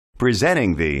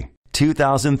Presenting the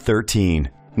 2013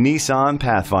 Nissan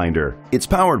Pathfinder. It's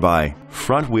powered by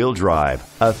front-wheel drive,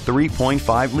 a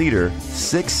 3.5-liter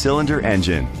 6-cylinder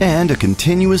engine, and a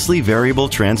continuously variable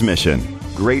transmission.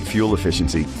 Great fuel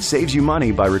efficiency saves you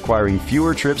money by requiring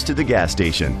fewer trips to the gas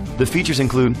station. The features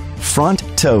include front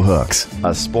tow hooks,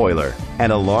 a spoiler, an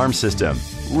alarm system,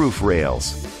 roof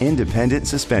rails, independent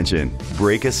suspension,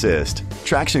 brake assist,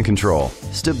 traction control,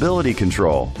 stability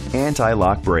control,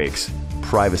 anti-lock brakes,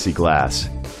 privacy glass.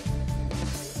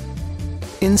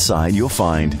 Inside you'll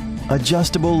find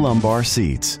adjustable lumbar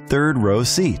seats, third-row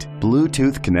seat,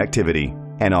 Bluetooth connectivity,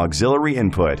 an auxiliary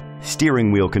input,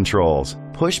 steering wheel controls,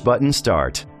 push-button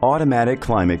start, automatic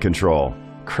climate control,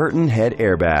 curtain head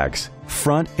airbags,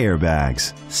 front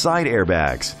airbags, side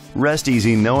airbags. Rest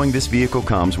easy knowing this vehicle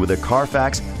comes with a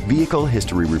Carfax Vehicle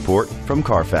History Report from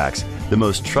Carfax, the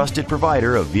most trusted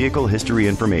provider of vehicle history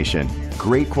information.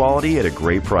 Great quality at a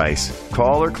great price.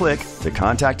 Call or click to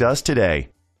contact us today.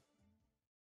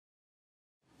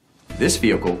 This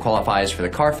vehicle qualifies for the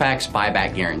Carfax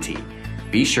Buyback Guarantee.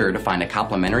 Be sure to find a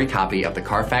complimentary copy of the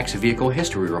Carfax Vehicle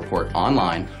History Report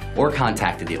online or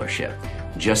contact the dealership.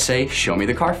 Just say, "Show me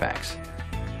the Carfax."